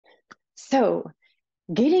So,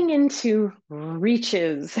 getting into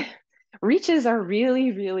reaches. Reaches are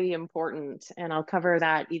really, really important, and I'll cover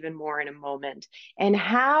that even more in a moment. And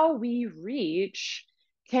how we reach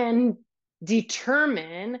can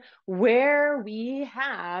determine where we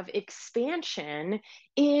have expansion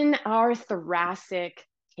in our thoracic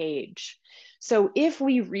cage. So, if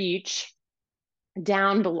we reach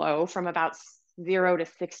down below from about 0 to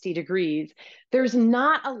 60 degrees, there's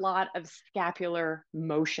not a lot of scapular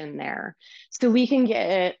motion there. So we can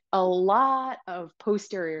get a lot of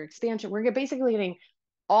posterior expansion. We're basically getting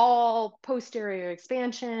all posterior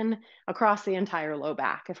expansion across the entire low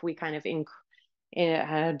back if we kind of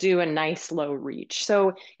do a nice low reach.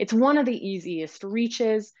 So it's one of the easiest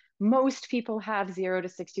reaches. Most people have 0 to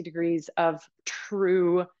 60 degrees of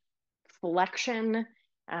true flexion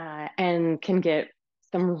and can get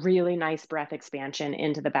some really nice breath expansion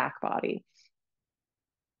into the back body.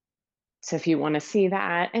 So if you want to see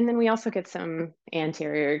that, and then we also get some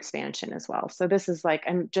anterior expansion as well. So this is like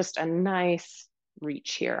just a nice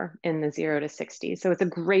reach here in the 0 to 60. So it's a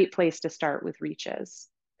great place to start with reaches.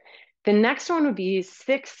 The next one would be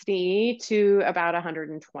 60 to about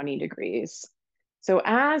 120 degrees. So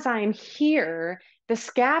as I'm here, the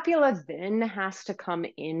scapula then has to come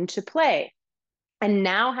into play and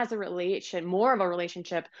now has more of a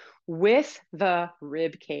relationship with the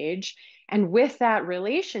rib cage. And with that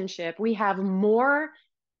relationship, we have more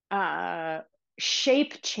uh,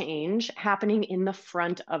 shape change happening in the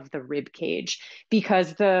front of the rib cage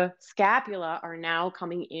because the scapula are now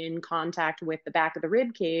coming in contact with the back of the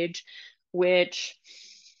rib cage, which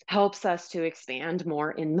helps us to expand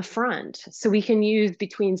more in the front. So we can use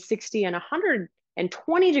between 60 and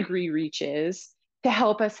 120-degree reaches to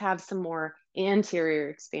help us have some more anterior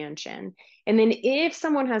expansion. And then if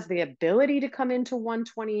someone has the ability to come into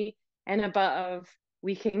 120 and above,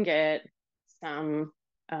 we can get some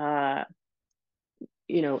uh,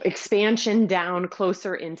 expansion down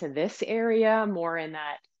closer into this area, more in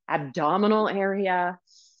that abdominal area.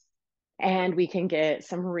 And we can get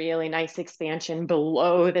some really nice expansion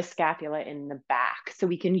below the scapula in the back. So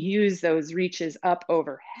we can use those reaches up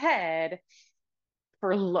overhead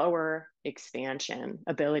for lower expansion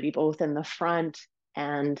ability, both in the front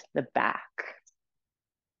and the back.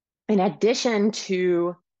 In addition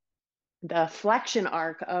to the flexion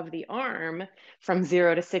arc of the arm from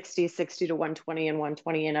 0 to 60, 60 to 120, and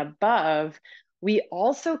 120 and above, we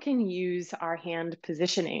also can use our hand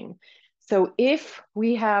positioning. So if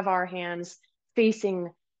we have our hands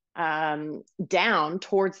facing down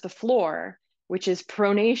towards the floor, which is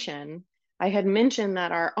pronation, I had mentioned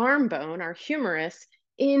that our arm bone, our humerus,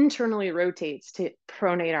 internally rotates to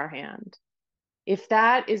pronate our hand. If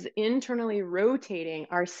that is internally rotating,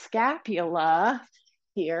 our scapula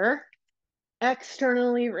here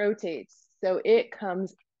externally rotates. So it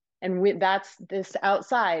comes, and that's this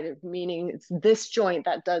outside, meaning it's this joint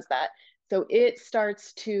that does that. So it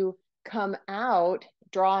starts to come out,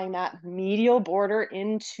 drawing that medial border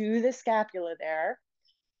into the scapula there.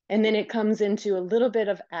 And then it comes into a little bit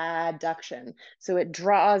of adduction. So it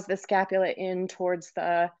draws the scapula in towards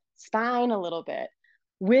the spine a little bit.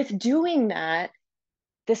 With doing that,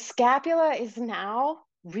 the scapula is now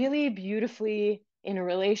really beautifully in a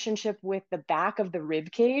relationship with the back of the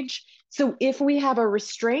rib cage. So if we have a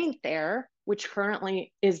restraint there, which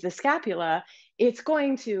currently is the scapula, it's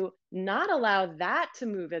going to not allow that to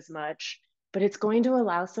move as much, but it's going to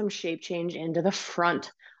allow some shape change into the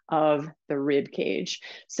front of the rib cage.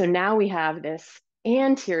 So now we have this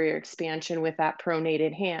anterior expansion with that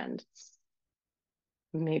pronated hand.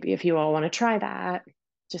 Maybe if you all want to try that,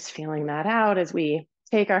 just feeling that out as we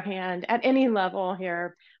take our hand at any level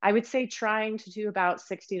here. I would say trying to do about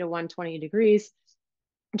 60 to 120 degrees,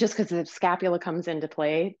 just because the scapula comes into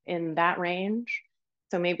play in that range.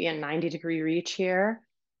 So maybe a 90-degree reach here.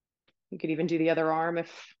 You could even do the other arm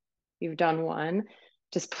if you've done one.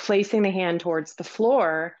 Just placing the hand towards the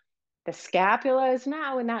floor. The scapula is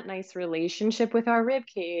now in that nice relationship with our rib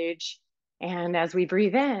cage. And as we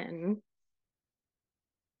breathe in,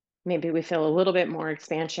 maybe we feel a little bit more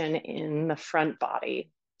expansion in the front body.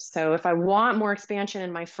 So if I want more expansion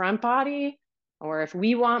in my front body, or if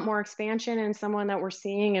we want more expansion in someone that we're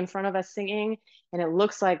seeing in front of us singing, and it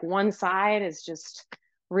looks like one side is just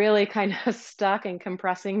really kind of stuck and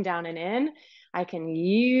compressing down and in, I can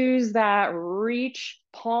use that reach,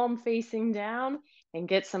 palm facing down, and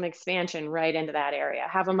get some expansion right into that area.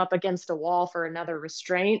 Have them up against a wall for another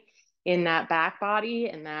restraint in that back body,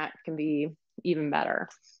 and that can be even better.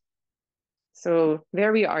 So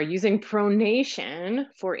there we are, using pronation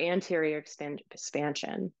for anterior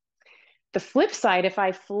expansion. The flip side, if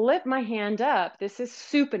I flip my hand up, this is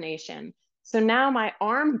supination. So now my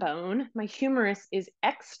arm bone, my humerus is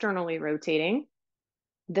externally rotating.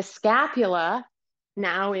 The scapula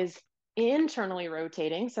now is internally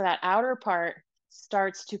rotating. So that outer part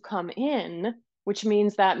starts to come in, which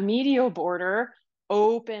means that medial border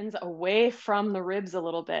opens away from the ribs a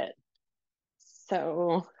little bit.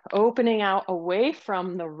 So opening out away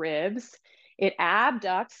from the ribs, it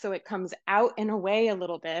abducts, so it comes out and away a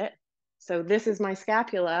little bit. So this is my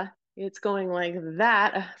scapula. It's going like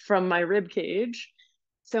that from my rib cage.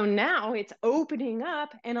 So now it's opening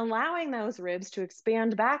up and allowing those ribs to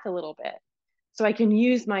expand back a little bit. So I can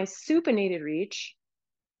use my supinated reach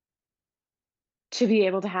to be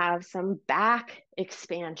able to have some back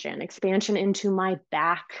expansion, expansion into my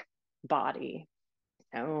back body.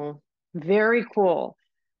 So very cool.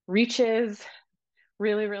 Reaches,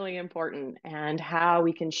 really, really important, and how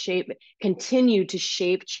we can continue to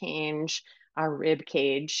shape change our rib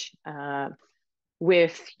cage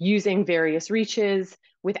with using various reaches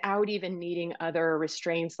without even needing other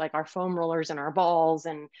restraints like our foam rollers and our balls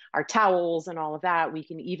and our towels and all of that. We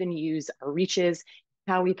can even use our reaches,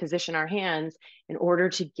 how we position our hands in order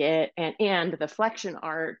to get, and the flexion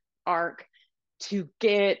arc to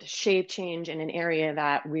get shape change in an area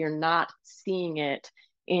that we're not seeing it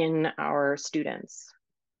in our students.